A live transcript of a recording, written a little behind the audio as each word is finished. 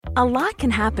A lot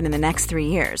can happen in the next 3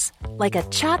 years. Like a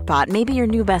chatbot may be your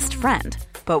new best friend.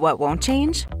 But what won't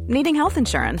change? Needing health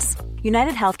insurance.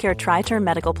 United Healthcare Tri-Term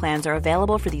Medical Plans are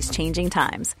available for these changing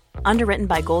times. Underwritten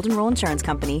by Golden Rule Insurance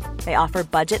Company, they offer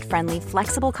budget-friendly,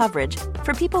 flexible coverage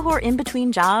for people who are in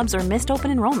between jobs or missed open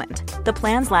enrollment. The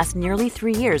plans last nearly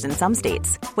 3 years in some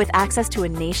states, with access to a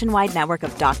nationwide network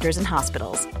of doctors and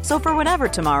hospitals. So for whatever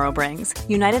tomorrow brings,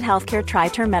 United Healthcare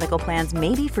Tri-Term Medical Plans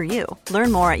may be for you.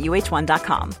 Learn more at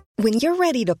uh1.com. When you're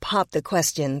ready to pop the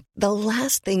question, the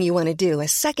last thing you want to do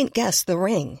is second-guess the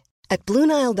ring. At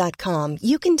BlueNile.com,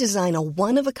 you can design a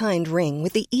one-of-a-kind ring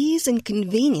with the ease and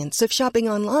convenience of shopping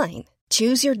online.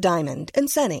 Choose your diamond and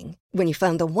setting. When you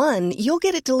find the one, you'll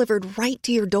get it delivered right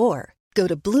to your door. Go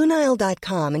to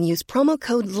BlueNile.com and use promo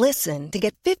code LISTEN to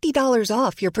get $50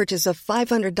 off your purchase of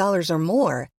 $500 or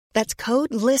more. That's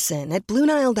code LISTEN at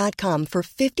BlueNile.com for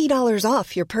 $50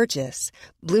 off your purchase.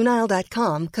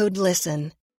 BlueNile.com, code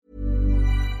LISTEN.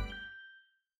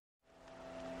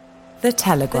 The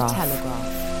Telegraph.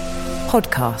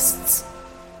 Podcasts.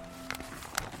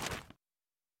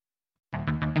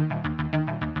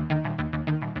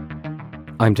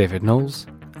 I'm David Knowles,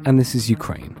 and this is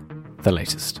Ukraine, the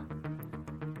latest.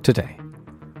 Today,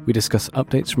 we discuss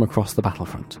updates from across the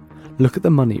battlefront, look at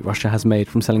the money Russia has made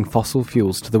from selling fossil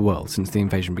fuels to the world since the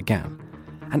invasion began,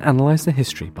 and analyse the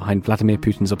history behind Vladimir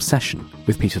Putin's obsession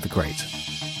with Peter the Great.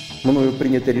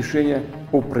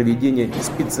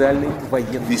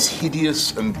 This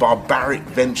hideous and barbaric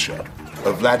venture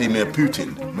of Vladimir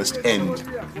Putin must end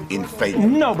in failure.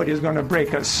 Nobody's going to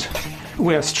break us.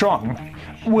 We're strong.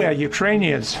 We're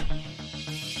Ukrainians.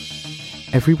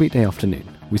 Every weekday afternoon,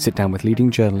 we sit down with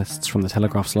leading journalists from the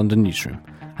Telegraph's London newsroom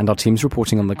and our teams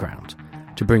reporting on the ground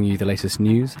to bring you the latest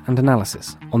news and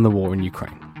analysis on the war in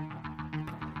Ukraine.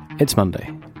 It's Monday,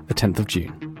 the 10th of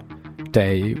June,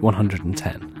 day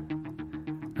 110.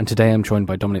 And today I'm joined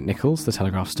by Dominic Nicholls, the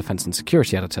Telegraph's Defence and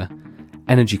Security Editor,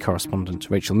 energy correspondent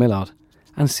Rachel Millard,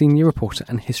 and senior reporter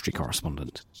and history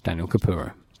correspondent Daniel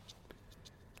Kapuro.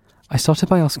 I started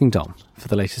by asking Dom for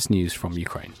the latest news from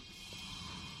Ukraine.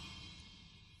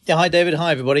 Yeah, hi David,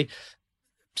 hi everybody.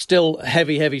 Still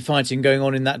heavy fighting going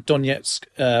on in that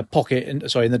Donetsk pocket, in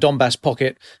the Donbas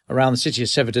pocket around the city of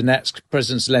Severodonetsk.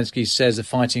 President Zelensky says they're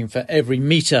fighting for every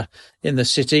metre in the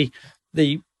city.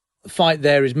 The fight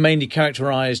there is mainly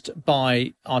characterised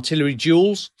by artillery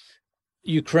duels.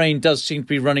 Ukraine does seem to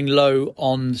be running low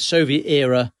on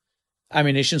Soviet-era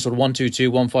ammunition, sort of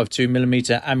 122, 152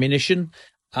 millimetre ammunition.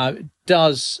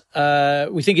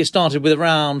 We think it started with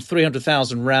around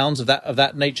 300,000 rounds of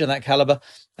that nature, that calibre,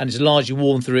 and it's largely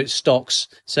worn through its stocks,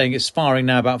 saying it's firing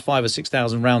now about 5,000 or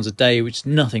 6,000 rounds a day, which is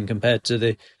nothing compared to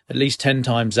the at least 10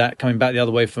 times that coming back the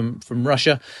other way from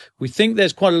Russia. We think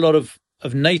there's quite a lot of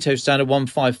NATO standard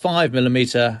 155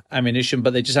 millimetre ammunition,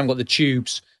 but they just haven't got the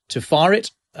tubes to fire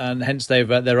it. And hence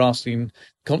they're asking,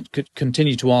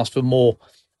 continue to ask for more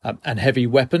and heavy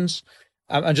weapons.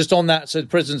 And just on that, so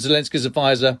President Zelensky's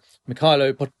advisor,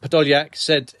 Mikhailo Podolyak,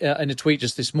 said in a tweet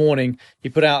just this morning, he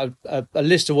put out a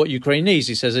list of what Ukraine needs.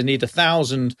 He says they need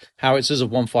 1,000 howitzers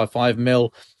of 155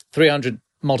 mil, 300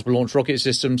 multiple launch rocket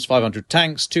systems, 500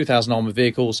 tanks, 2,000 armoured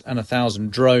vehicles, and 1,000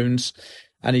 drones.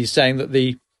 And he's saying that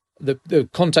the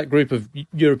contact group of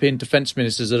European defence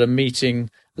ministers that are meeting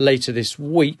later this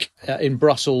week in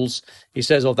Brussels, he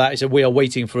says of that, he said, we are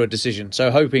waiting for a decision.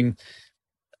 So hoping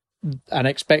and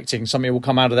expecting something will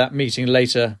come out of that meeting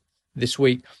later this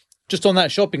week. Just on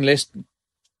that shopping list,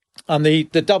 and the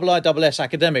IISS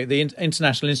academic, the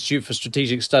International Institute for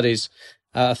Strategic Studies,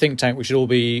 a think tank we should all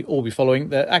be following.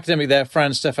 The academic there,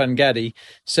 Franz Stefan Gadi,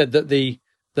 said that the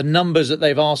numbers that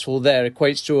they've asked for there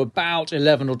equates to about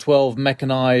 11 or 12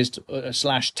 mechanised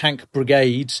 / tank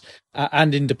brigades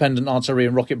and independent artillery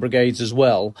and rocket brigades as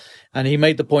well. And he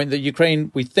made the point that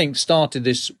Ukraine, we think, started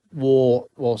this war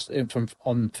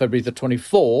on February the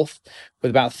 24th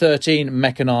with about 13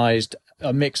 mechanised,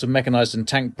 a mix of mechanised and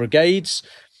tank brigades.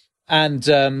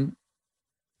 And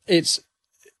it's,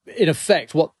 in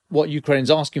effect, what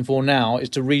Ukraine's asking for now is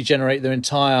to regenerate their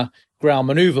entire ground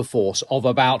manoeuvre force of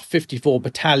about 54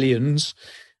 battalions,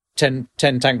 10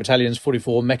 tank battalions,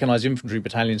 44 mechanised infantry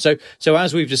battalions. So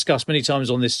as we've discussed many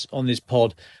times on this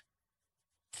pod,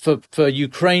 for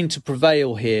Ukraine to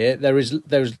prevail here,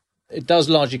 it does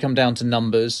largely come down to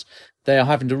numbers. They are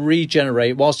having to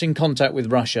regenerate, whilst in contact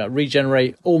with Russia,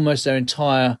 regenerate almost their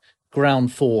entire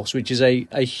ground force, which is a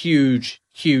huge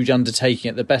undertaking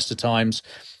at the best of times,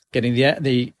 getting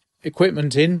the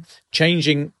equipment in,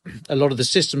 changing a lot of the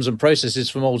systems and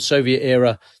processes from old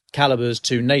Soviet-era calibers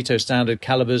to NATO standard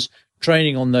calibers,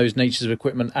 training on those natures of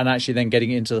equipment, and actually then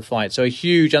getting into the fight. So a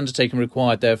huge undertaking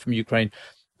required there from Ukraine.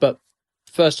 But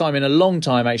first time in a long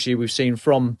time, actually, we've seen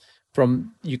from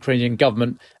Ukrainian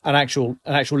government an actual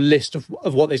list of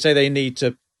what they say they need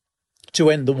to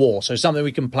end the war. So something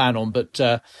we can plan on,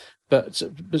 but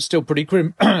still pretty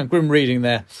grim reading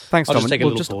there. Thanks, Tom.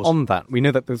 Just on that, we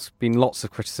know that there's been lots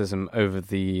of criticism over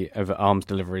arms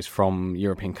deliveries from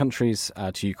European countries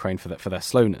to Ukraine for their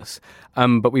slowness.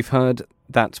 But we've heard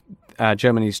that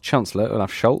Germany's Chancellor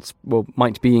Olaf Scholz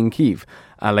might be in Kyiv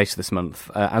later this month,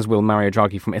 as will Mario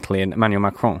Draghi from Italy and Emmanuel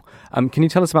Macron. Can you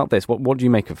tell us about this? What do you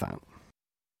make of that?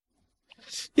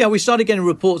 Yeah, we started getting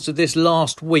reports of this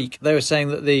last week. They were saying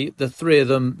that the three of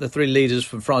them, the three leaders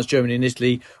from France, Germany and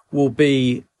Italy, will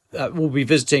be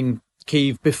visiting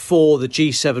Kyiv before the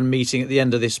G7 meeting at the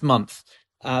end of this month.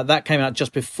 That came out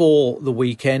just before the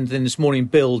weekend. Then this morning,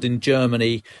 Bild in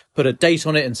Germany put a date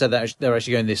on it and said that they're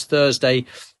actually going this Thursday.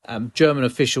 German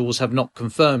officials have not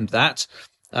confirmed that,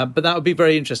 but that would be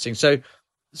very interesting.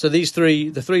 So the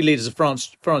three leaders of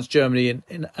France, Germany,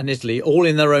 and Italy, all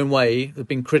in their own way, have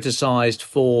been criticised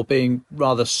for being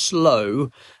rather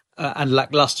slow and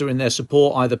lacklustre in their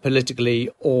support, either politically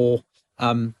or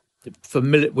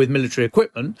with military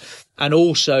equipment, and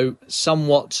also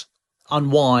somewhat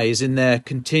unwise in their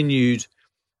continued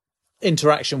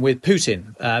interaction with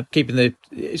Putin.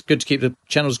 It's good to keep the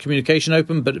channels of communication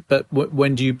open, but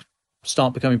when do you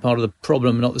start becoming part of the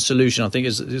problem, not the solution? I think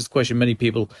is the question many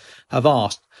people have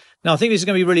asked. Now, I think this is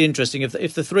going to be really interesting.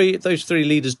 If those three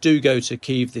leaders do go to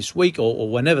Kyiv this week or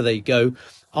whenever they go,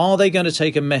 are they going to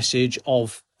take a message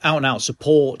of out and out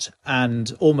support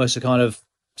and almost a kind of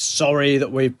sorry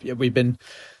that we've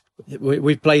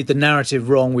played the narrative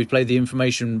wrong, we've played the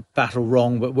information battle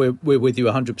wrong, but we're with you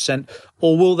 100%?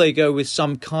 Or will they go with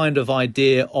some kind of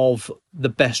idea of the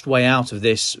best way out of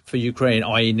this for Ukraine,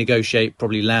 i.e. negotiate,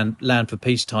 probably land for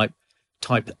peace type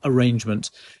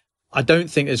arrangement? I don't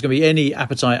think there's going to be any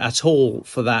appetite at all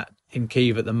for that in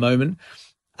Kyiv at the moment.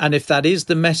 And if that is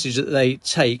the message that they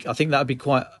take, I think that would be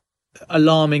quite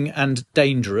alarming and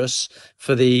dangerous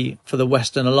for the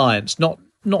Western alliance.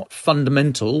 Not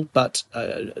fundamental, but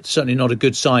certainly not a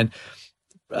good sign.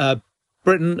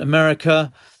 Britain,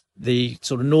 America, the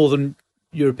sort of northern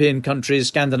European countries,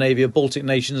 Scandinavia, Baltic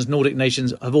nations, Nordic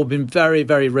nations have all been very,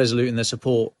 very resolute in their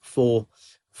support for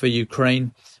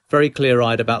Ukraine, very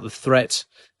clear-eyed about the threat,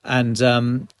 and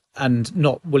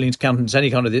not willing to countenance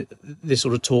any kind of this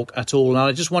sort of talk at all. And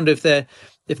I just wonder if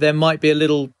there might be a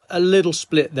little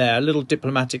split there, a little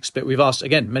diplomatic split. We've asked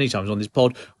again many times on this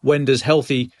pod, when does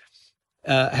healthy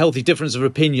difference of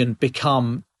opinion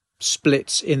become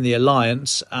splits in the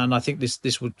alliance? And I think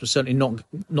this would certainly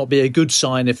not be a good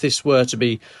sign if this were to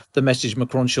be the message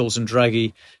Macron, Scholz and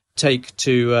Draghi take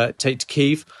to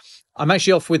Kyiv. I'm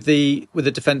actually off with the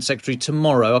Defence Secretary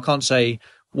tomorrow. I can't say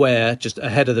where, just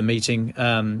ahead of the meeting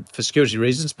for security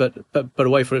reasons, but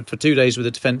away for 2 days with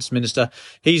the Defence Minister.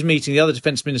 He's meeting the other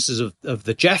Defence Ministers of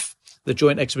the JEF, the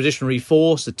Joint Expeditionary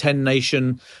Force, the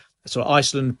 10-nation, so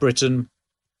Iceland, Britain,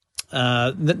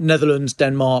 Netherlands,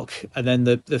 Denmark, and then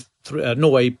the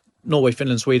Norway,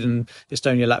 Finland, Sweden,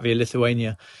 Estonia, Latvia,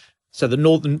 Lithuania. So the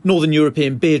Northern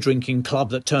European beer drinking club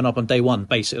that turn up on day one,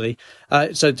 basically.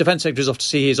 So Defence Secretary is off to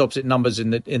see his opposite numbers in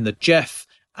the JEF.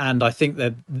 And I think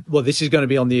that, this is going to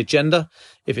be on the agenda.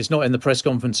 If it's not in the press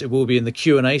conference, it will be in the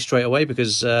Q&A straight away,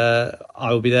 because I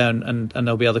will be there and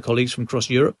there'll be other colleagues from across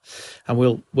Europe, and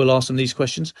we'll ask them these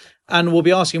questions. And we'll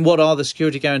be asking, what are the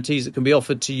security guarantees that can be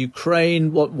offered to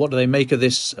Ukraine? What do they make of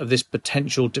this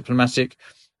potential diplomatic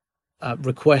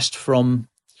request from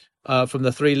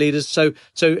the three leaders? So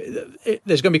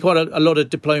there's going to be quite a lot of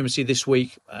diplomacy this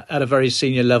week at a very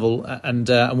senior level, and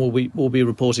we'll be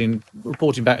reporting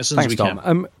back as soon as we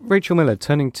can. Rachel Miller,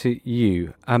 turning to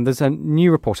you, there's a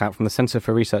new report out from the Centre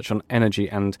for Research on Energy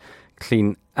and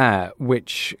Clean Air,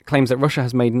 which claims that Russia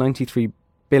has made 93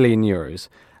 billion euros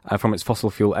from its fossil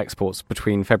fuel exports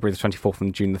between February the 24th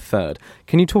and June the 3rd.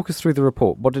 Can you talk us through the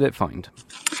report? What did it find?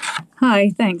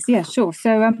 Hi, thanks. Yeah, sure.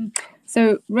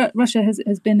 So Russia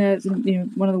has been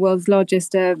one of the world's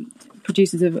largest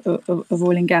producers of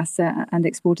oil and gas and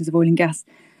exporters of oil and gas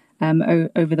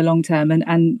over the long term,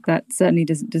 and that certainly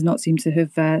does not seem to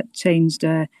have changed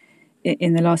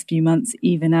in the last few months,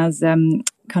 even as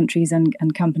countries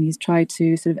and companies try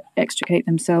to sort of extricate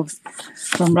themselves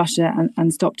from Russia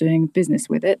and stop doing business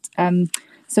with it.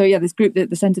 This group,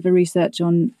 the Centre for Research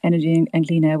on Energy and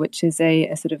Clean Air, which is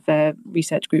a sort of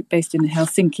research group based in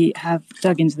Helsinki, have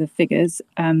dug into the figures.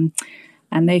 And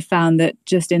they found that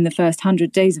just in the first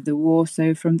 100 days of the war,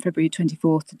 so from February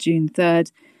 24th to June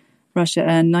 3rd, Russia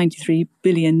earned 93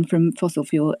 billion from fossil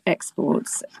fuel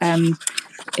exports.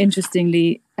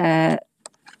 Interestingly,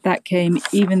 that came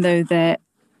even though their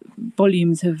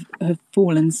volumes have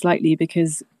fallen slightly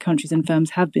because countries and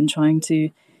firms have been trying to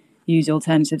use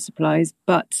alternative supplies,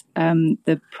 but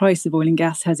the price of oil and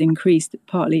gas has increased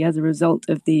partly as a result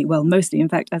of mostly in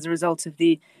fact as a result of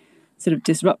the sort of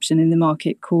disruption in the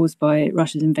market caused by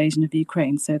Russia's invasion of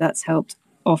Ukraine. So that's helped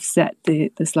offset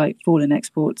the slight fall in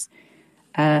exports,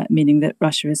 meaning that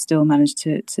Russia has still managed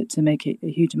to make a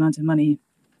huge amount of money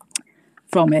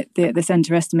from it. The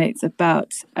centre estimates that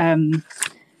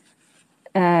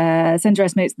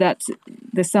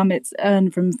the sum it's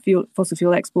earned from fossil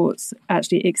fuel exports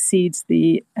actually exceeds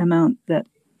the amount that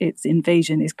its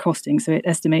invasion is costing. So it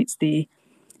estimates the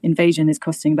invasion is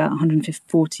costing about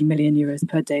 140 million euros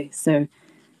per day. So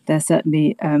they're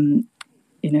certainly,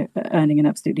 earning an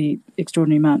absolutely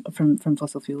extraordinary amount from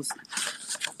fossil fuels,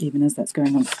 even as that's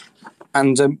going on.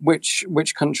 And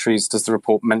which countries does the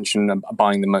report mention are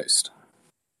buying the most?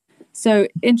 So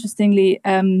interestingly,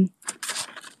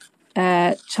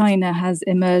 China has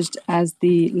emerged as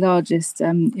the largest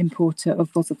importer of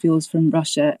fossil fuels from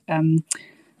Russia,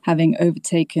 having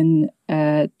overtaken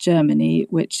Germany,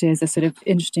 which is a sort of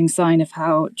interesting sign of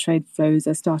how trade flows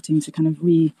are starting to kind of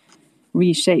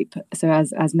reshape. So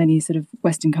as many sort of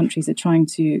Western countries are trying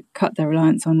to cut their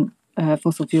reliance on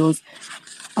fossil fuels,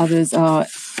 others are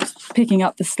picking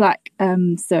up the slack.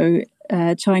 So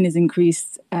China's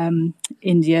increased.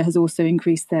 India has also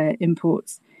increased their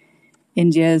imports.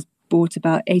 India has bought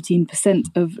about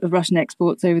 18% of Russian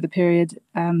exports over the period.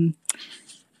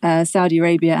 Saudi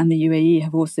Arabia and the UAE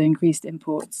have also increased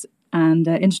imports. And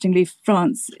interestingly,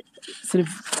 France, sort of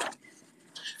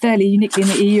fairly uniquely in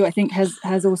the EU, I think,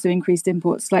 has also increased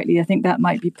imports slightly. I think that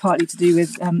might be partly to do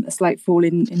with a slight fall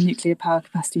in nuclear power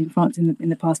capacity in France in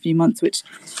the past few months, which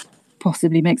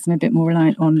possibly makes them a bit more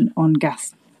reliant on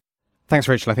gas. Thanks,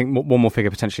 Rachel. I think one more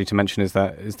figure potentially to mention is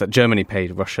that Germany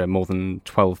paid Russia more than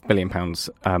 £12 billion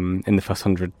in the first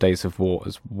 100 days of war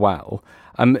as well.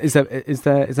 Is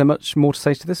there much more to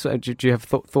say to this? Do you have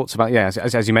thoughts about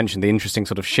as you mentioned, the interesting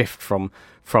sort of shift from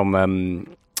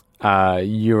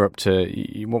Europe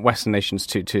to Western nations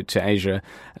to Asia,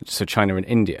 so China and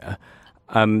India?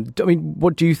 I mean,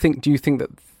 what do you think? Do you think that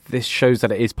this shows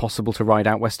that it is possible to ride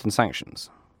out Western sanctions?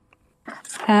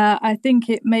 I think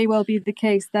it may well be the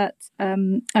case that at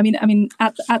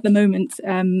the moment,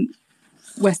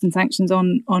 Western sanctions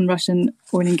on Russian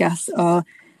oil and gas are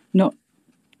not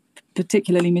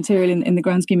particularly material in the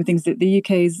grand scheme of things. That the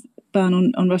UK's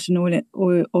ban on Russian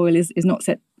oil is not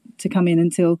set to come in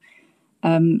until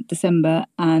December,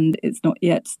 and it's not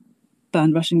yet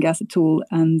banned Russian gas at all.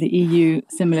 And the EU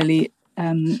similarly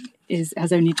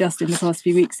has only just in the past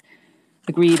few weeks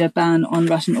agreed a ban on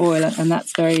Russian oil, and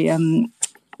that's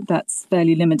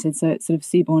fairly limited. So it's sort of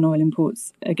seaborne oil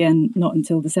imports again, not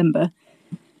until December.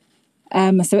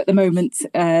 So at the moment,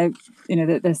 there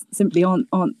simply aren't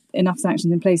enough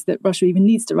sanctions in place that Russia even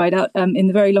needs to ride out. In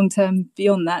the very long term,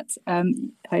 beyond that,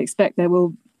 I expect they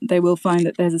will find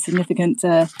that there's a significant,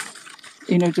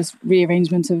 just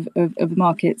rearrangement of the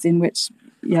markets in which,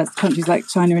 countries like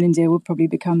China and India will probably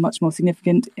become much more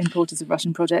significant importers of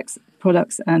Russian products,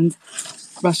 and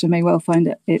Russia may well find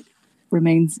that it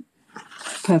remains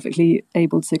perfectly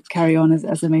able to carry on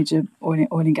as a major oil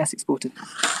and gas exporter.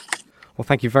 Well,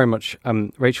 thank you very much,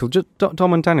 Rachel.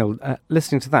 Dom and Daniel,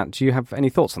 listening to that, do you have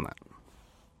any thoughts on that?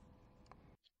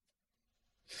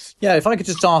 Yeah, if I could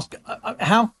just ask,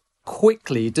 how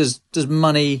quickly does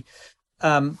money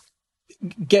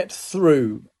get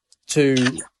through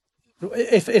to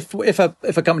if a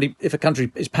country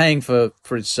is paying for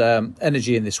its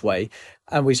energy in this way,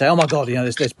 and we say, oh my God,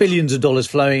 there's billions of dollars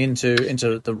flowing into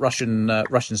the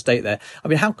Russian state there. I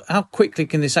mean, how quickly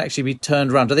can this actually be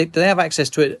turned around? Do they have access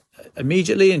to it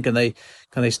immediately, and can they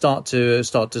start to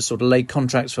sort of lay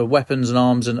contracts for weapons and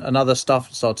arms and other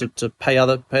stuff, start to pay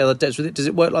other debts with it? Does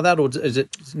it work like that, or is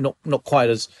it not quite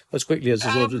as quickly as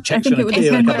sort of the checks going to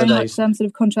clear in a couple of days? Sort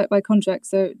of contract by contract,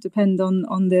 so it depends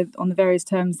on the various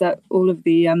terms that all of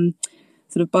the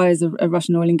sort of buyers of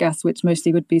Russian oil and gas, which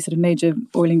mostly would be sort of major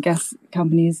oil and gas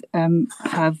companies,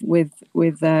 have with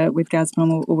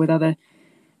Gazprom or with other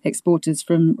exporters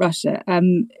from Russia.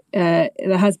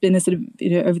 There has been a sort of,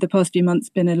 over the past few months,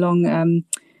 been a long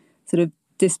sort of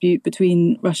dispute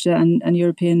between Russia and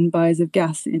European buyers of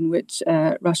gas, in which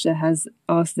Russia has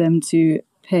asked them to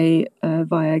pay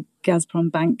via Gazprom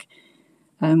Bank,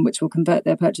 which will convert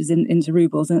their purchase into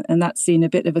rubles, and that's seen a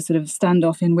bit of a sort of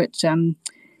standoff in which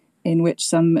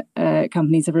some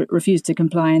companies have refused to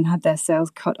comply and had their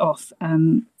sales cut off.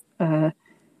 But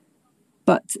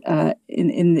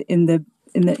in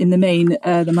the main,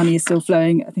 the money is still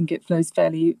flowing. I think it flows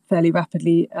fairly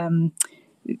rapidly.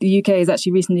 The UK has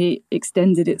actually recently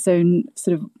extended its own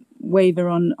sort of waiver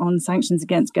on sanctions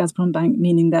against Gazprombank,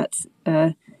 meaning that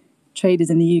traders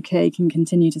in the UK can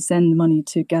continue to send money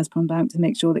to Gazprombank to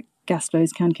make sure that gas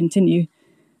flows can continue,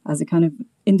 as a kind of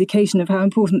indication of how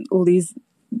important all these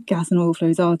gas and oil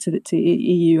flows are to the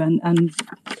EU and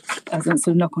as a sort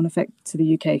of knock-on effect to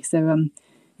the UK. So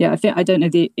I don't know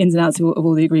the ins and outs of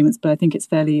all the agreements, but I think it's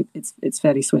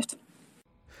fairly swift.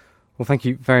 Well, thank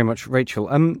you very much, Rachel.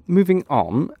 Moving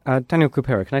on, Daniel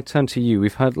Kupera, can I turn to you?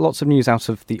 We've heard lots of news out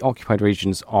of the occupied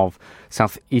regions of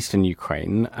southeastern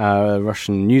Ukraine.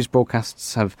 Russian news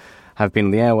broadcasts have been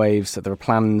on the airwaves, that there are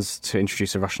plans to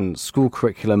introduce a Russian school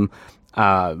curriculum.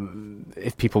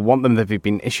 If people want them, they've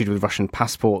been issued with Russian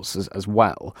passports as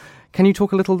well. Can you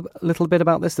talk a little bit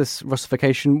about this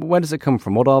Russification? Where does it come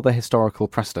from? What are the historical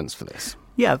precedents for this?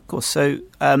 Yeah, of course. So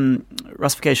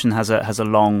Russification has a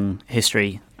long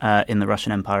history in the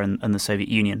Russian Empire and the Soviet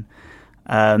Union.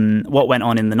 What went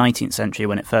on in the 19th century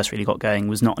when it first really got going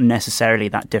was not necessarily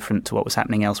that different to what was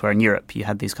happening elsewhere in Europe. You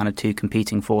had these kind of two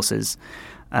competing forces,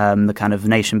 the kind of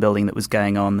nation building that was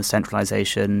going on, the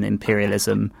centralization,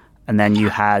 imperialism, and then you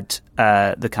had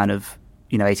the kind of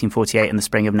 1848 and the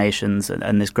Spring of Nations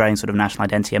and this growing sort of national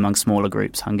identity among smaller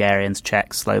groups, Hungarians,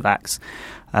 Czechs, Slovaks.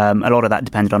 A lot of that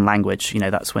depended on language.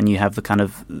 That's when you have the kind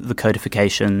of the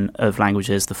codification of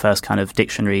languages, the first kind of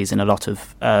dictionaries in a lot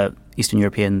of Eastern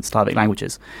European Slavic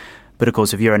languages. But of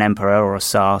course, if you're an emperor or a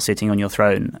Tsar sitting on your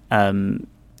throne,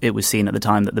 it was seen at the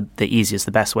time that the easiest,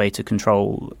 the best way to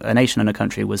control a nation and a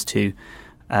country was to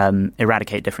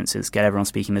eradicate differences, get everyone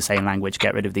speaking the same language,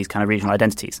 get rid of these kind of regional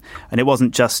identities. And it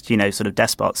wasn't just, sort of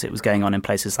despots. It was going on in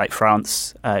places like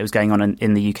France. It was going on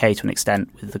in the UK to an extent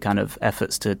with the kind of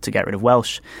efforts to get rid of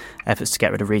Welsh, efforts to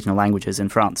get rid of regional languages in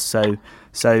France. So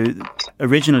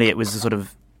originally it was a sort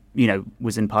of,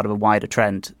 was in part of a wider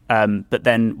trend. But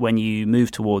then when you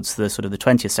move towards the sort of the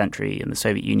 20th century in the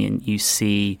Soviet Union, you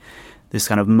see this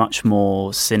kind of much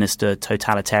more sinister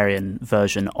totalitarian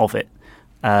version of it.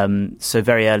 So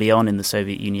very early on in the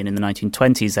Soviet Union in the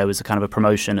 1920s, there was a kind of a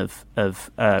promotion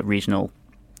of regional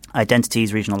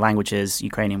identities, regional languages.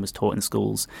 Ukrainian was taught in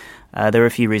schools. There are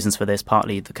a few reasons for this,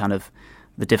 partly the kind of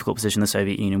the difficult position the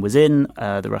Soviet Union was in,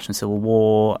 the Russian Civil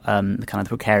War, the kind of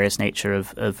precarious nature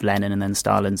of Lenin and then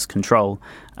Stalin's control.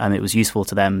 It was useful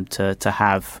to them to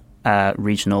have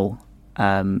regional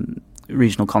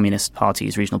communist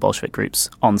parties, regional Bolshevik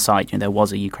groups on site. There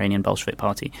was a Ukrainian Bolshevik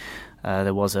party.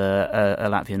 There was a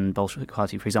Latvian Bolshevik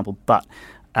party, for example. But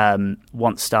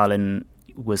once Stalin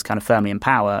was kind of firmly in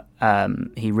power,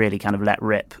 he really kind of let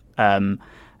rip.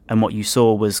 And what you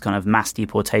saw was kind of mass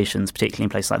deportations, particularly in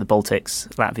places like the Baltics,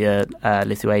 Latvia,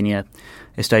 Lithuania,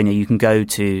 Estonia. You can go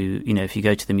to, if you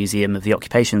go to the Museum of the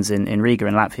Occupations in Riga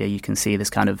in Latvia, you can see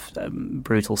this kind of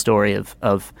brutal story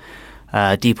of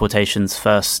deportations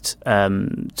first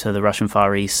to the Russian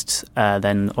Far East,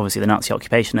 then obviously the Nazi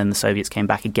occupation, and the Soviets came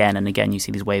back again and again. You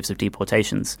see these waves of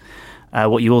deportations.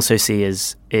 What you also see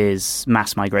is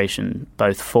mass migration,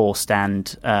 both forced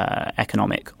and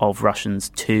economic, of Russians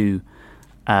to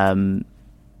the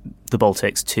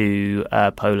Baltics, to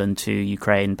Poland, to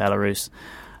Ukraine, Belarus.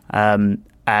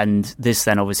 And this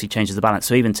then obviously changes the balance.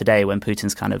 So even today, when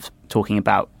Putin's kind of talking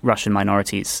about Russian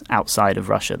minorities outside of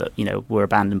Russia that, were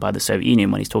abandoned by the Soviet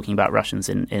Union, when he's talking about Russians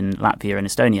in Latvia and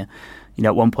Estonia,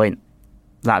 at one point,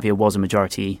 Latvia was a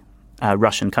majority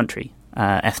Russian country,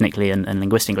 ethnically and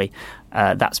linguistically.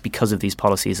 That's because of these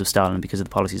policies of Stalin, because of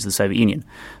the policies of the Soviet Union.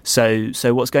 So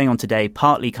what's going on today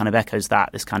partly kind of echoes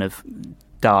that, this kind of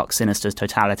dark, sinister,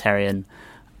 totalitarian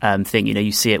thing.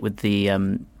 You see it with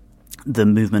the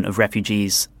movement of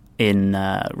refugees in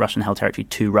Russian-held territory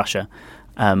to Russia,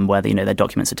 where their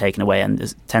documents are taken away, and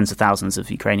there's tens of thousands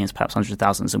of Ukrainians, perhaps hundreds of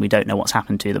thousands, and we don't know what's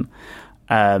happened to them.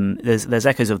 There's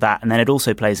echoes of that, and then it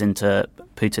also plays into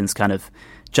Putin's kind of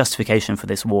justification for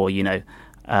this war.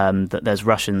 That there's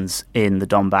Russians in the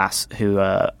Donbas who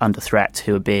are under threat,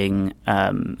 who are being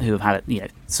who have had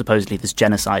supposedly this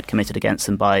genocide committed against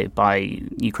them by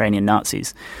Ukrainian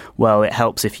Nazis. Well, it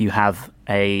helps if you have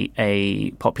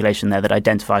a population there that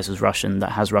identifies as Russian,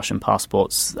 that has Russian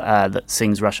passports, that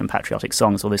sings Russian patriotic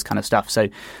songs, all this kind of stuff. So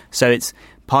it's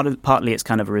partly it's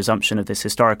kind of a resumption of this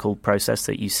historical process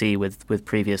that you see with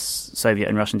previous Soviet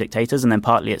and Russian dictators, and then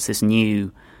partly it's this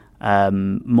new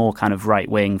more kind of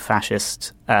right-wing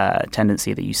fascist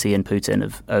tendency that you see in Putin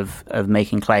of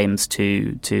making claims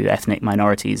to ethnic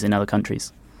minorities in other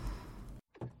countries.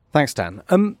 Thanks, Dan.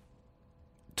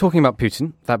 Talking about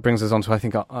Putin, that brings us on to, I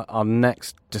think, our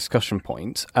next discussion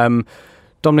point.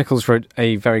 Dom Nichols wrote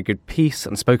a very good piece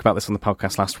and spoke about this on the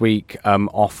podcast last week,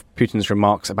 off Putin's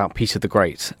remarks about Peter the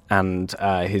Great and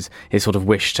his sort of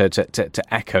wish to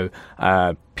echo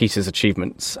Peter's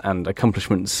achievements and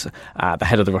accomplishments at the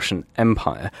head of the Russian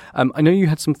Empire. I know you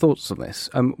had some thoughts on this.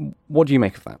 What do you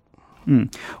make of that?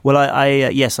 Well,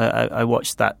 I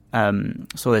watched that,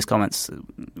 saw those comments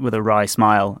with a wry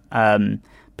smile.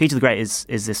 Peter the Great is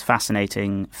this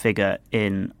fascinating figure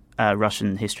in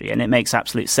Russian history, and it makes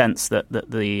absolute sense that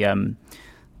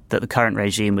the current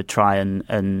regime would try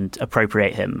and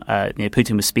appropriate him.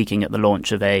 Putin was speaking at the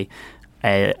launch of an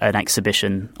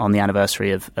exhibition on the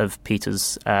anniversary of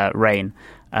Peter's reign,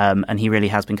 and he really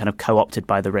has been kind of co-opted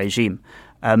by the regime.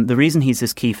 The reason he's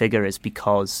this key figure is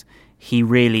because he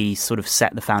really sort of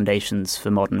set the foundations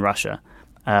for modern Russia.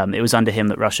 It was under him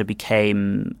that Russia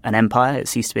became an empire. It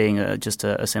ceased being just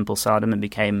a simple tsardom and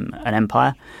became an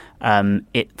empire.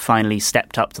 It finally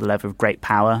stepped up to the level of great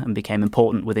power and became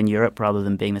important within Europe rather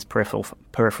than being this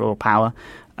peripheral power.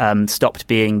 Stopped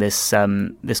being this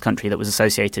country that was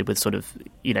associated with sort of,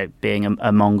 being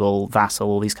a Mongol vassal,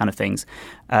 all these kind of things.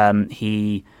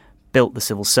 He built the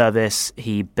civil service.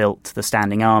 He built the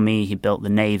standing army. He built the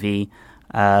navy.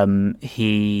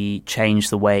 He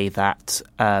changed the way that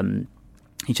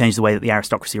the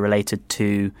aristocracy related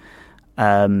to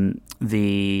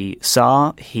the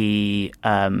Tsar. He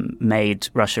made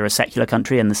Russia a secular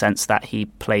country in the sense that he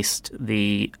placed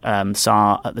the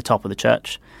Tsar at the top of the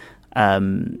church,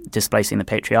 displacing the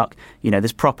patriarch.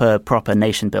 This proper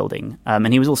nation building.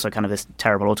 And he was also kind of this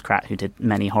terrible autocrat who did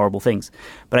many horrible things.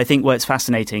 But I think what's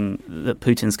fascinating that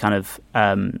Putin's kind of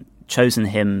chosen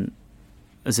him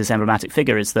as this emblematic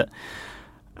figure is that,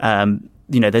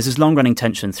 there's this long-running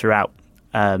tension throughout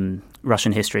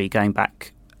Russian history going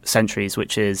back centuries,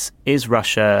 which is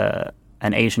Russia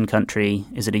an Asian country?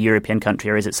 Is it a European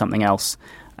country, or is it something else?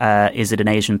 Is it an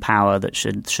Asian power that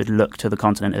should look to the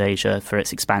continent of Asia for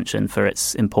its expansion, for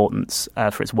its importance,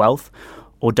 for its wealth?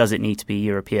 Or does it need to be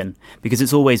European? Because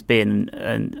it's always been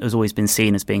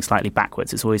seen as being slightly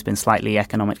backwards. It's always been slightly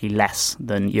economically less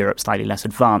than Europe, slightly less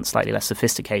advanced, slightly less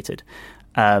sophisticated.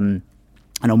 And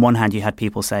on one hand, you had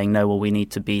people saying, no, well, we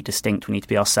need to be distinct, we need to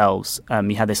be ourselves.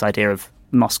 You had this idea of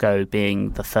Moscow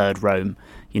being the third Rome,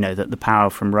 that the power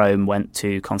from Rome went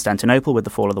to Constantinople with the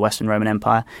fall of the Western Roman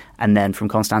Empire, and then from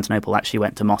Constantinople actually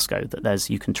went to Moscow, that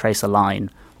you can trace a line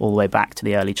all the way back to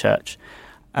the early church.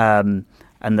 And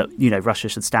that, Russia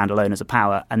should stand alone as a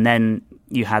power. And then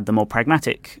you had the more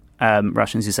pragmatic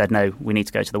Russians who said, no, we need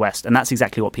to go to the West. And that's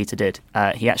exactly what Peter did.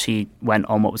 He actually went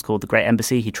on what was called the Great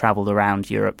Embassy. He travelled around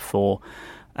Europe for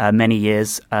many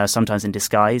years, sometimes in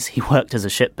disguise. He worked as a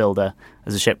shipbuilder,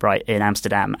 as a shipwright in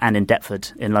Amsterdam and in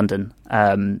Deptford in London,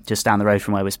 just down the road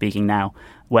from where we're speaking now,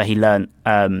 where he learnt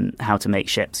how to make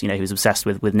ships. He was obsessed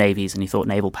with navies, and he thought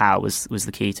naval power was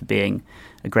the key to being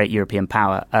a great European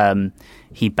power.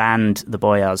 He banned the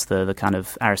boyars, the kind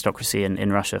of aristocracy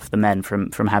in Russia, for the men,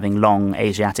 from having long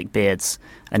Asiatic beards.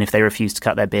 And if they refused to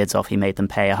cut their beards off, he made them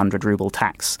pay 100 ruble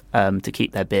tax to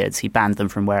keep their beards. He banned them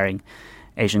from wearing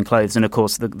Asian clothes. And of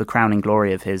course, the crowning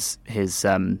glory of his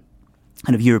kind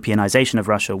of Europeanization of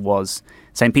Russia was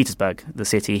St. Petersburg, the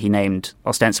city he named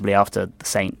ostensibly after the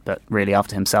saint, but really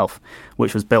after himself,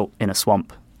 which was built in a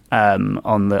swamp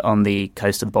on the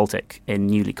coast of the Baltic in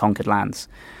newly conquered lands.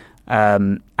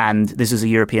 And this is a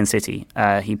European city.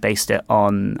 He based it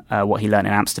on what he learned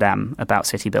in Amsterdam about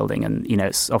city building. And,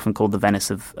 it's often called the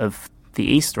Venice of the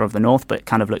East or of the North, but it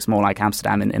kind of looks more like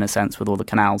Amsterdam in a sense, with all the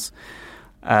canals.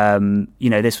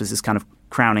 This was this kind of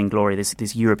crowning glory, this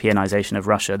Europeanization of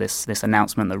Russia, this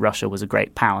announcement that Russia was a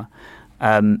great power.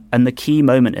 And the key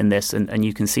moment in this, and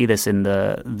you can see this in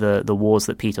the wars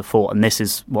that Peter fought, and this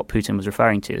is what Putin was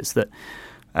referring to, is that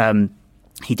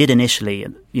he did initially,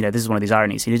 this is one of these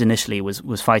ironies, he did initially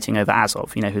was fighting over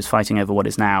Azov, he was fighting over what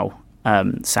is now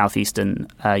southeastern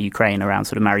Ukraine, around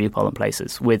sort of Mariupol and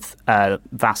places, with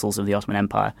vassals of the Ottoman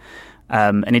Empire.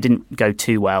 And it didn't go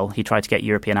too well. He tried to get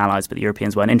European allies, but the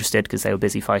Europeans weren't interested because they were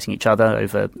busy fighting each other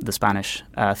over the Spanish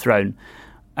throne.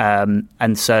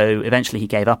 And so eventually he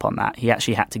gave up on that. He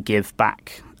actually had to give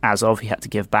back Azov. He had to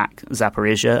give back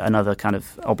Zaporizhia, another kind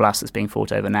of oblast that's being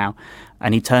fought over now.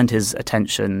 And he turned his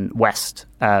attention west,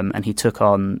 and he took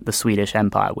on the Swedish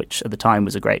Empire, which at the time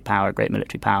was a great power, a great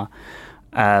military power,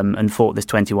 and fought this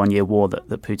 21-year war that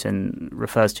Putin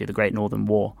refers to, the Great Northern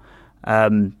War.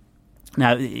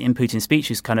 Now, in Putin's speech,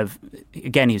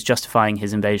 he was justifying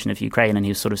his invasion of Ukraine, and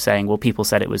he was sort of saying, well, people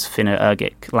said it was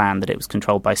Finno-Ugric land, that it was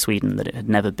controlled by Sweden, that it had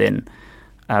never been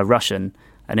Russian.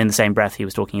 And in the same breath, he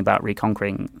was talking about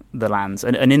reconquering the lands.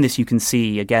 And in this, you can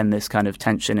see, again, this kind of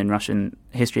tension in Russian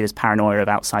history, this paranoia of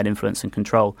outside influence and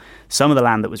control. Some of the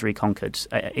land that was reconquered,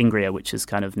 Ingria, which is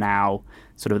kind of now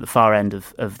sort of at the far end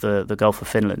of the Gulf of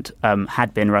Finland,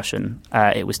 had been Russian.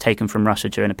 It was taken from Russia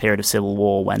during a period of civil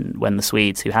war when the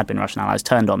Swedes, who had been Russian allies,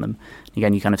 turned on them.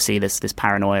 Again, you kind of see this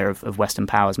paranoia of Western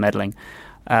powers meddling.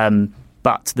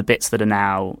 But the bits that are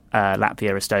now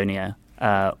Latvia, Estonia,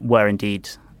 were indeed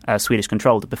Swedish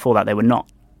controlled. Before that, they were not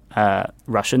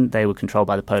Russian. They were controlled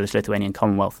by the Polish-Lithuanian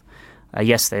Commonwealth.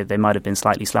 Yes, they might have been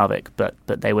slightly Slavic, but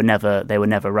they were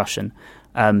never Russian.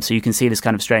 So you can see this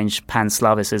kind of strange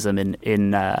pan-Slavicism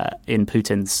in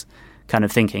Putin's kind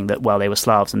of thinking that, well, they were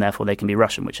Slavs and therefore they can be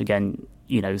Russian, which again,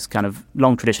 is kind of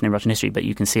long tradition in Russian history, but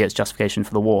you can see its justification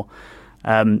for the war.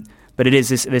 But it is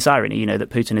this irony, that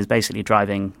Putin is basically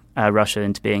driving Russia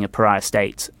into being a pariah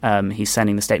state. He's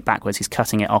sending the state backwards. He's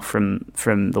cutting it off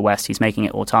from the West. He's making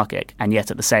it autarkic, and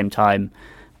yet at the same time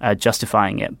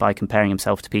justifying it by comparing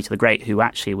himself to Peter the Great, who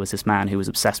actually was this man who was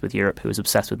obsessed with Europe, who was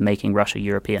obsessed with making Russia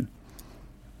European.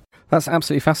 That's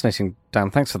absolutely fascinating,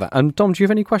 Dan. Thanks for that. And Dom, do you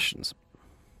have any questions?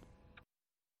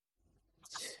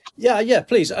 Yeah,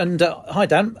 please. And hi,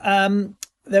 Dan.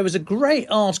 There was a great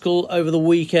article over the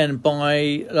weekend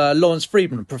by Lawrence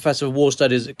Freedman, Professor of War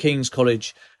Studies at King's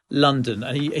College, London.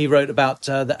 And he wrote about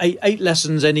the eight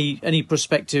lessons any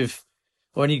prospective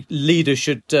or any leader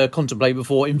should contemplate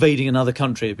before invading another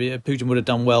country. Putin would have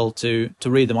done well to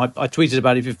read them. I tweeted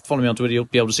about it. If you follow me on Twitter, you'll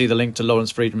be able to see the link to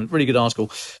Lawrence Freedman. Really good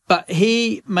article. But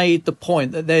he made the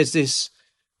point that there's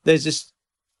this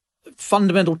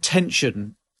fundamental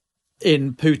tension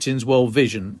in Putin's world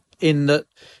vision, in that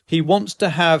he wants to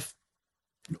have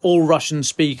all Russian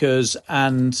speakers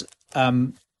and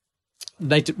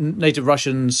native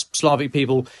Russians, Slavic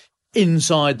people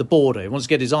inside the border. He wants to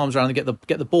get his arms around and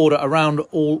get the border around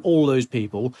all those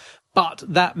people. But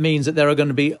that means that there are going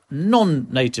to be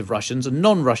non-native Russians and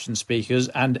non-Russian speakers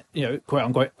and, quote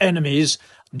unquote, enemies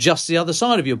just the other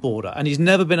side of your border. And he's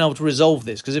never been able to resolve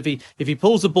this, because if he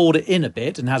pulls the border in a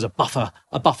bit and has a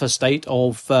buffer state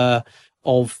of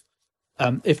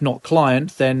if not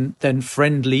client, then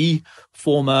friendly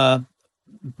former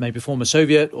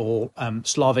Soviet or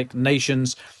Slavic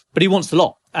nations, but he wants the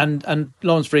lot. And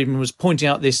Lawrence Freedman was pointing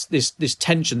out this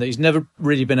tension that he's never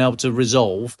really been able to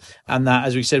resolve, and that,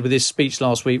 as we said with his speech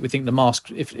last week, we think the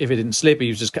mask, if it didn't slip, he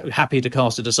was just happy to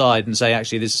cast it aside and say,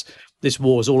 actually, this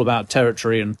war is all about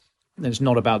territory and it's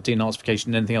not about denazification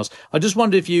and anything else. I just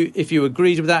wondered if you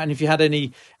agreed with that, and if you had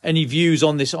any views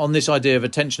on this idea of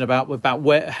attention about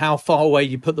how far away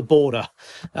you put the border,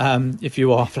 if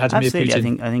you are Vladimir Absolutely.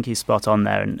 Putin. I think he's spot on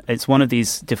there, and it's one of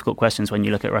these difficult questions when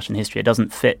you look at Russian history. It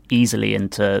doesn't fit easily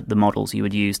into the models you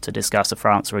would use to discuss a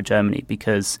France or a Germany,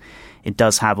 because it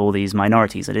does have all these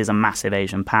minorities. It is a massive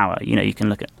Asian power. You can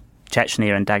look at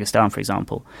Chechnya and Dagestan, for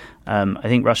example. I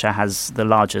think Russia has the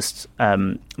largest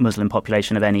Muslim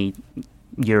population of any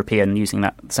European, using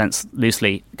that sense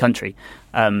loosely, country.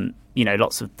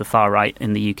 Lots of the far right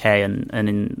in the UK and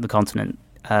in the continent,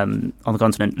 on the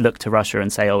continent, look to Russia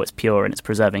and say, oh, it's pure and it's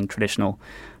preserving traditional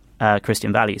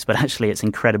Christian values. But actually, it's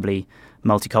incredibly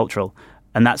multicultural.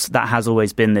 And that has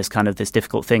always been this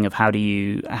difficult thing of how do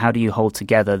you hold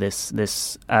together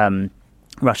this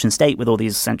Russian state with all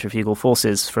these centrifugal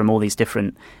forces from all these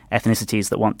different ethnicities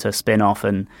that want to spin off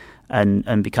and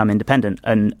become independent.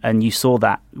 And you saw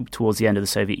that towards the end of the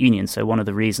Soviet Union. So one of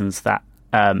the reasons that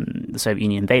the Soviet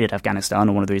Union invaded Afghanistan,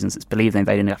 or one of the reasons it's believed they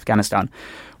invaded Afghanistan,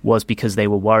 was because they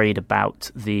were worried about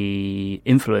the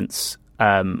influence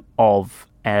of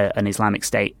an Islamic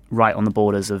state right on the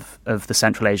borders of the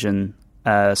Central Asian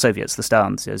Soviets, the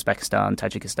Stans, Uzbekistan,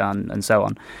 Tajikistan, and so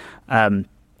on.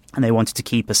 And they wanted to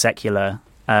keep a secular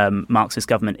Marxist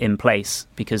government in place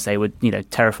because they were,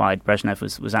 terrified. Brezhnev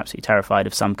was absolutely terrified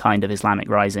of some kind of Islamic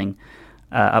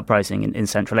uprising in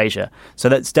Central Asia. So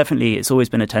it's always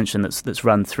been a tension that's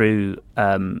run through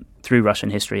Russian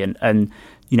history. And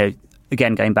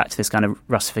again, going back to this kind of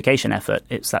Russification effort,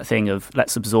 it's that thing of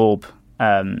let's absorb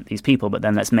these people, but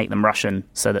then let's make them Russian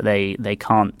so that they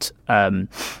can't,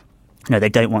 they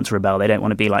don't want to rebel. They don't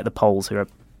want to be like the Poles who are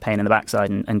pain in the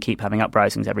backside and keep having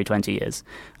uprisings every 20 years.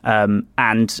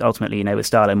 And ultimately, with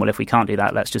Stalin, well, if we can't do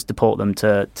that, let's just deport them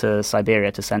to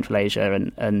Siberia, to Central Asia,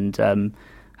 and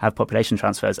have population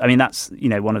transfers. I mean, that's,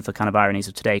 one of the kind of ironies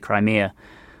of today. Crimea,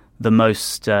 the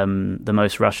most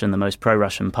Russian, the most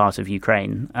pro-Russian part of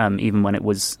Ukraine,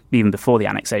 even before the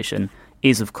annexation,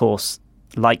 is, of course,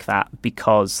 like that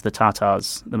because the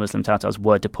Muslim Tatars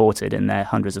were deported in their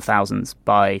hundreds of thousands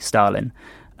by Stalin.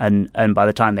 And by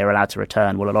the time they were allowed to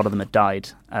return, well, a lot of them had died,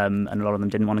 and a lot of them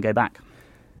didn't want to go back.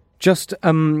 Just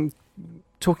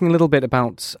talking a little bit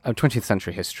about 20th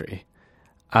century history.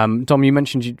 Dom, you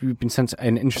mentioned you've been sent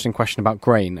an interesting question about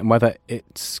grain and whether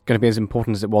it's going to be as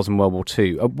important as it was in World War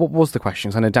II. What was the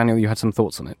question? 'Cause I know, Daniel, you had some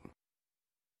thoughts on it.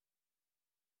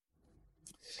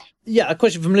 Yeah, a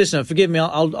question from a listener. Forgive me,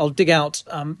 I'll dig out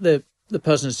the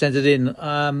person who sent it in.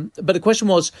 But the question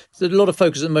was, there's a lot of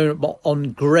focus at the moment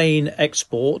on grain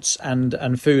exports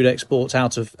and food exports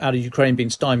out of Ukraine being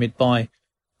stymied by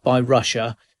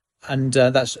Russia, and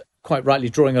that's quite rightly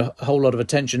drawing a whole lot of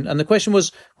attention. And the question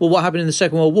was, well, what happened in the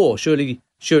Second World War? Surely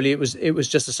it was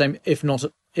just the same, if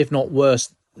not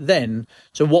worse then.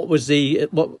 So what was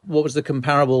the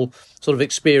comparable sort of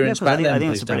experience back then? I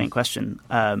think that's a brilliant question,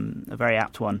 a very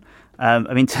apt one.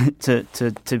 I mean,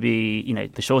 to be,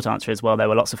 the short answer is, well, there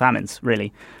were lots of famines,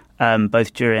 really,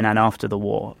 both during and after the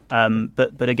war.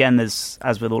 But again, as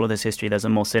with all of this history, there's a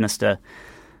more sinister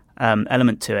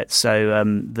element to it. So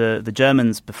the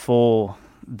Germans, before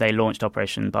they launched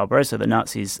Operation Barbarossa, the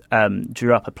Nazis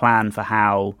drew up a plan for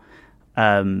how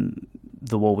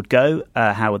the war would go,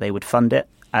 how they would fund it.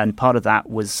 And part of that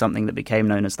was something that became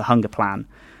known as the Hunger Plan.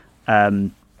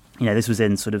 This was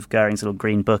in sort of Goering's little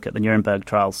green book at the Nuremberg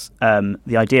trials.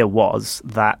 The idea was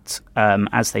that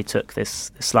as they took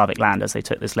this Slavic land, as they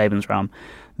took this Lebensraum,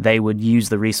 they would use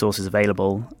the resources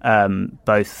available,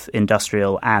 both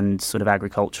industrial and sort of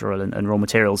agricultural and raw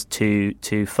materials,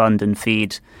 to fund and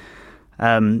feed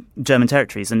German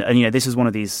territories. And this is one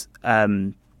of these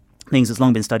things that's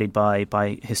long been studied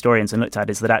by historians and looked at,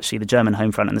 is that actually the German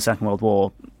home front in the Second World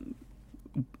War,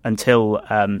 until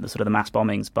the mass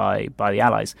bombings by the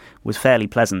Allies, was fairly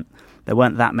pleasant. There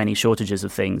weren't that many shortages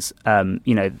of things.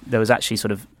 There was actually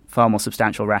sort of far more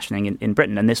substantial rationing in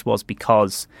Britain, and this was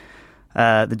because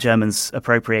the Germans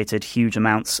appropriated huge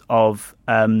amounts of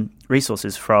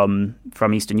resources from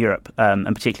Eastern Europe,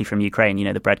 and particularly from Ukraine,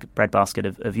 the breadbasket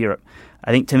of Europe.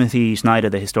 I think Timothy Schneider,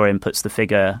 the historian, puts the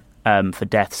figure for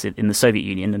deaths in the Soviet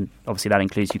Union, and obviously that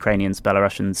includes Ukrainians,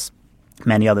 Belarusians,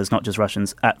 many others, not just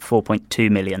Russians, at 4.2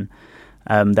 million.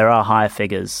 There are higher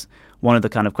figures. One of the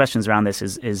kind of questions around this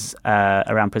is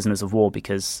around prisoners of war,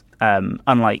 because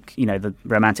unlike the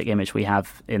romantic image we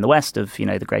have in the West of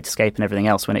the Great Escape and everything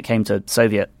else, when it came to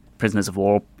Soviet prisoners of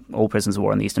war, all prisoners of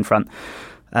war on the Eastern Front,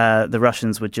 the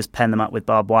Russians would just pen them up with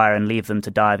barbed wire and leave them to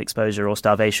die of exposure or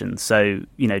starvation. So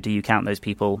do you count those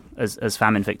people as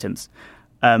famine victims?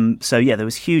 There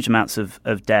was huge amounts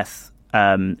of death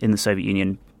in the Soviet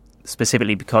Union,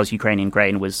 specifically because Ukrainian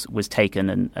grain was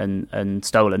taken and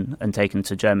stolen and taken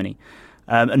to Germany.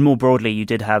 And more broadly, you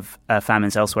did have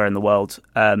famines elsewhere in the world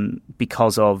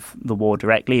because of the war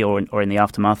directly or in the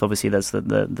aftermath. Obviously, there's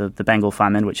the Bengal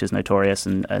famine, which is notorious,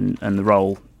 and the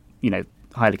role,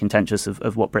 highly contentious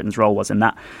of what Britain's role was in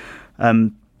that.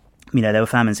 There were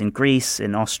famines in Greece,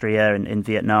 in Austria, and in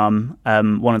Vietnam.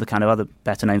 One of the kind of other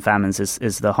better-known famines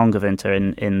is the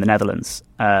Hongerwinter in the Netherlands.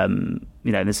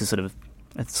 This is sort of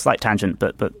a slight tangent,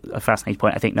 but a fascinating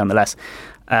point, I think, nonetheless.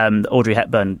 Audrey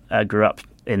Hepburn grew up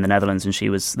in the Netherlands, and she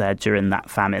was there during that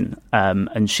famine,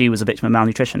 and she was a victim of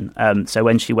malnutrition. So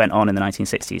when she went on in the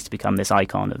 1960s to become this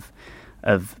icon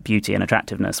of beauty and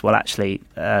attractiveness, well, actually,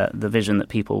 the vision that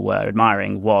people were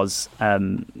admiring was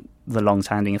the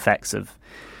long-standing effects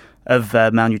of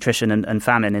malnutrition and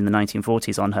famine in the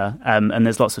 1940s on her. And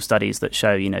there's lots of studies that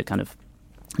show, kind of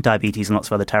diabetes and lots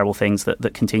of other terrible things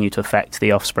that continue to affect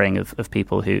the offspring of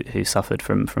people who suffered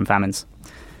from famines.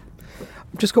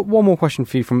 I've just got one more question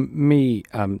for you from me,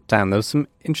 Dan. There was some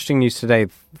interesting news today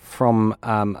from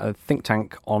a think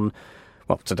tank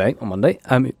today, on Monday,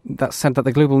 that said that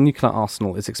the global nuclear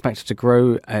arsenal is expected to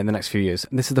grow in the next few years.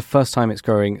 And this is the first time it's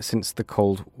growing since the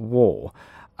Cold War.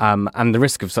 And the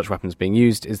risk of such weapons being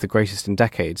used is the greatest in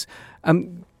decades.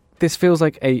 This feels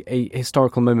like a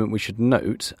historical moment we should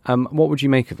note. What would you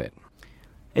make of it?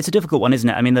 It's a difficult one, isn't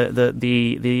it? I mean,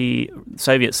 the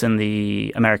Soviets and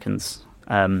the Americans,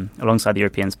 alongside the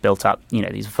Europeans, built up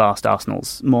these vast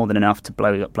arsenals, more than enough to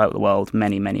blow up the world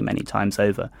many, many, many times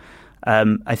over.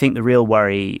 I think the real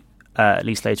worry, at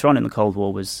least later on in the Cold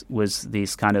War, was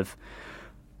these kind of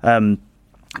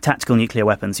tactical nuclear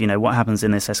weapons. What happens in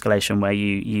this escalation where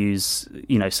you use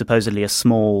supposedly a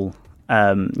small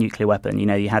nuclear weapon?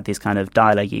 You had these kind of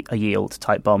dial a yield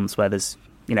type bombs where there's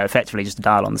effectively just a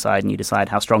dial on the side, and you decide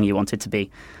how strong you want it to be,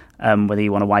 whether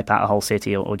you want to wipe out a whole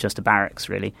city or just a barracks,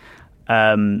 really,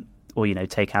 or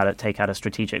take out a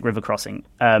strategic river crossing.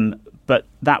 But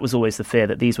that was always the fear,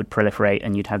 that these would proliferate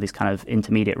and you'd have these kind of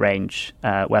intermediate range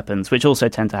weapons, which also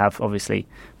tend to have, obviously,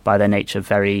 by their nature,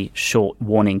 very short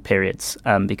warning periods,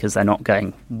 because they're not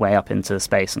going way up into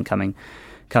space and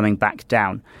coming back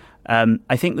down.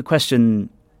 I think the question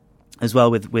as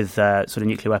well with sort of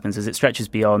nuclear weapons is it stretches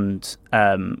beyond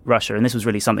Russia. And this was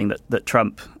really something that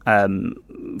Trump,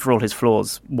 for all his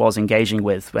flaws, was engaging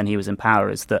with when he was in power,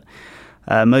 is that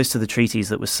most of the treaties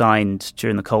that were signed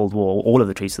during the Cold War, all of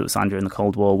the treaties that were signed during the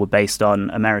Cold War, were based on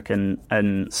American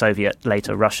and Soviet,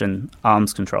 later Russian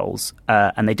arms controls,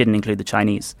 and they didn't include the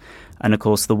Chinese. And of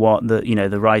course, the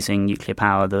rising nuclear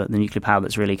power, the nuclear power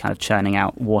that's really kind of churning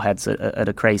out warheads at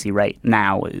a crazy rate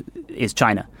now is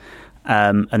China.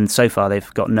 And so far,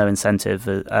 they've got no incentive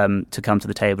to come to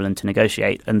the table and to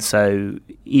negotiate. And so,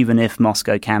 even if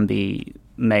Moscow can be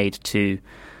made to,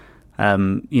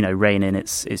 rein in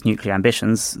its nuclear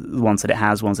ambitions, the ones that it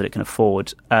has, ones that it can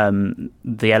afford,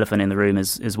 the elephant in the room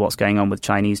is what's going on with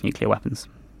Chinese nuclear weapons.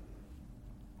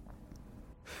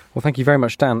 Well, thank you very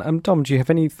much, Dan. Dom, do you have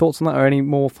any thoughts on that, or any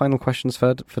more final questions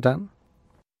for Dan?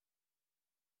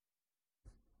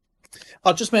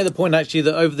 I'll just make the point, actually,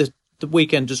 that over the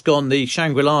weekend just gone, the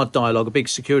Shangri-La dialogue, a big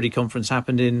security conference,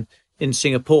 happened in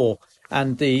Singapore,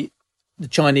 and the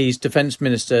Chinese Defence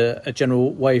Minister,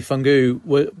 General Wei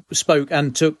Fenghu, spoke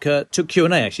and took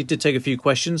Q&A. Actually, did take a few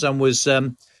questions, and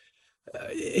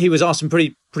he was asked some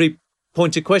pretty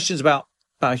pointed questions about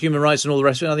human rights and all the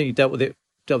rest of it. I think he dealt with it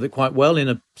quite well in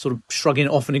a sort of shrugging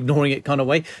it off and ignoring it kind of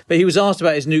way. But he was asked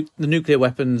about the nuclear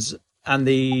weapons and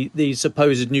the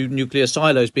supposed new nuclear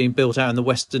silos being built out in the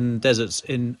western deserts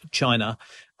in China,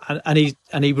 and he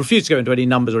refused to go into any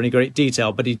numbers or any great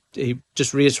detail, but he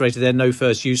just reiterated their no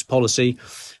first use policy,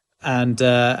 and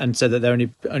said that they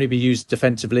only be used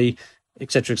defensively,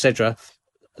 etc., etc.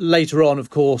 Later on, of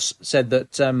course, said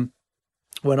that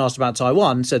when asked about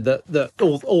Taiwan, said that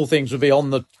all things would be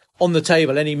on the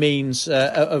table, any means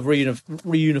of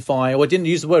reunifying. Well, I didn't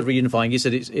use the word reunifying. He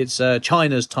said it's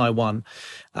China's Taiwan,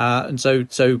 and so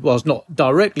whilst not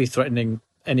directly threatening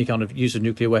any kind of use of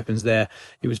nuclear weapons there,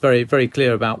 he was very, very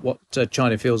clear about what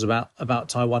China feels about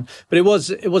Taiwan. But it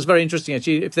was very interesting,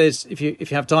 actually. If you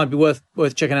have time, it'd be worth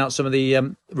checking out some of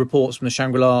the reports from the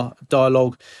Shangri-La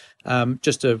dialogue.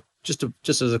 Just as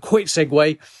a quick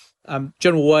segue,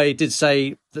 General Wei did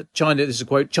say that China, this is a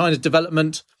quote, China's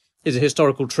development is a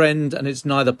historical trend, and it's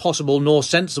neither possible nor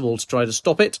sensible to try to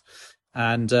stop it.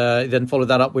 And then followed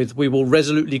that up with, we will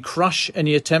resolutely crush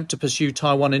any attempt to pursue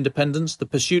Taiwan independence. The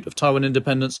pursuit of Taiwan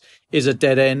independence is a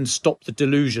dead end. Stop the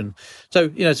delusion.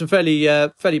 So, some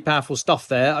fairly powerful stuff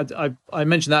there. I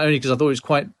mentioned that only because I thought it was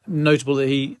quite notable that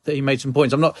he made some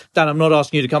points. I'm not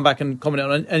asking you to come back and comment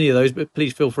on any of those, but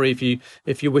please feel free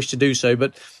if you wish to do so.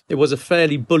 But it was a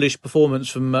fairly bullish performance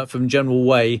from General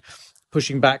Wei,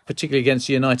 pushing back, particularly against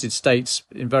the United States,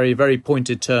 in very, very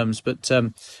pointed terms, but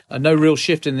no real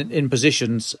shift in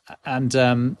positions, and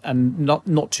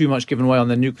not too much given away on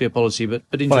their nuclear policy, but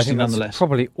interesting nonetheless. That's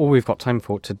probably all we've got time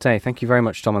for today. Thank you very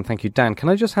much, Dom, and thank you, Dan. Can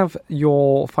I just have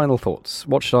your final thoughts?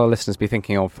 What should our listeners be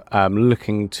thinking of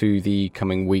looking to the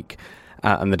coming week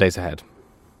and the days ahead?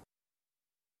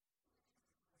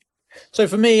 So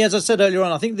for me, as I said earlier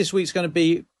on, I think this week's going to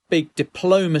be big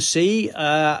diplomacy.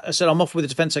 I said I'm off with the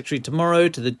Defence Secretary tomorrow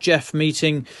to the Jeff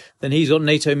meeting. Then he's got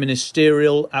NATO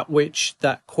ministerial, at which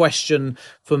that question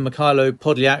from Mikhailo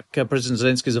Podolyak, President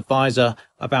Zelensky's advisor,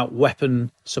 about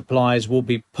weapon supplies will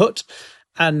be put.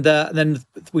 And then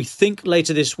we think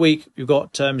later this week, you've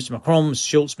got Mr. Macron, Mr.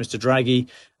 Schulz, Mr. Draghi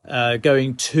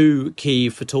going to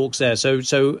Kyiv for talks there.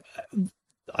 So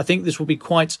I think this will be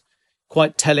quite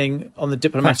telling on the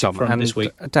diplomatic front this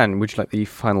week. Dan, would you like the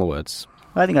final words?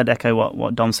 I think I'd echo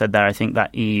what Dom said there. I think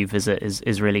that EU visit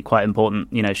is really quite important.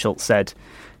 Schulz said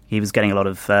he was getting a lot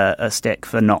of stick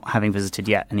for not having visited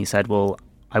yet, and he said, well,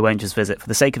 I won't just visit for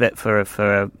the sake of it, for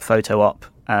a photo op,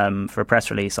 for a press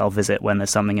release. I'll visit when there's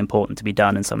something important to be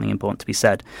done and something important to be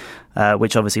said,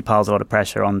 which obviously piles a lot of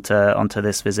pressure onto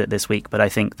this visit this week. But I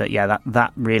think that,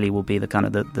 that really will be the kind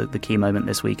of the key moment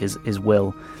this week is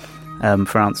will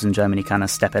France and Germany kind of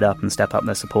step it up and step up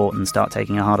their support and start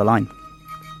taking a harder line.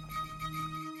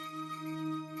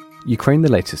 Ukraine the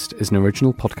Latest is an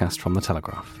original podcast from The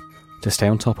Telegraph. To stay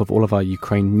on top of all of our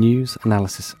Ukraine news,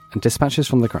 analysis and dispatches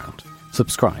from the ground,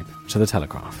 subscribe to The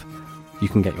Telegraph. You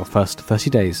can get your first 30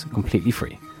 days completely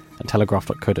free at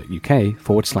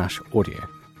telegraph.co.uk/audio.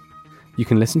 You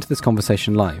can listen to this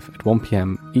conversation live at 1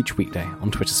 p.m. each weekday on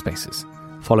Twitter Spaces.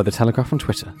 Follow The Telegraph on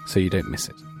Twitter so you don't miss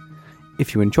it.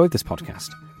 If you enjoyed this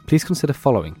podcast, please consider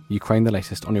following Ukraine the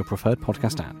Latest on your preferred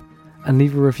podcast app and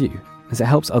leave a review, as it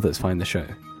helps others find the show.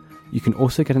 You can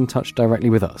also get in touch directly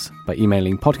with us by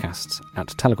emailing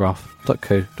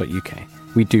podcasts@telegraph.co.uk.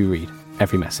 We do read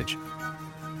every message.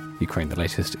 Ukraine the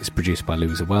Latest is produced by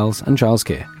Louisa Wells and Giles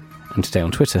Gear, and today on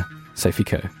Twitter, Sophie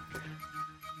Coe.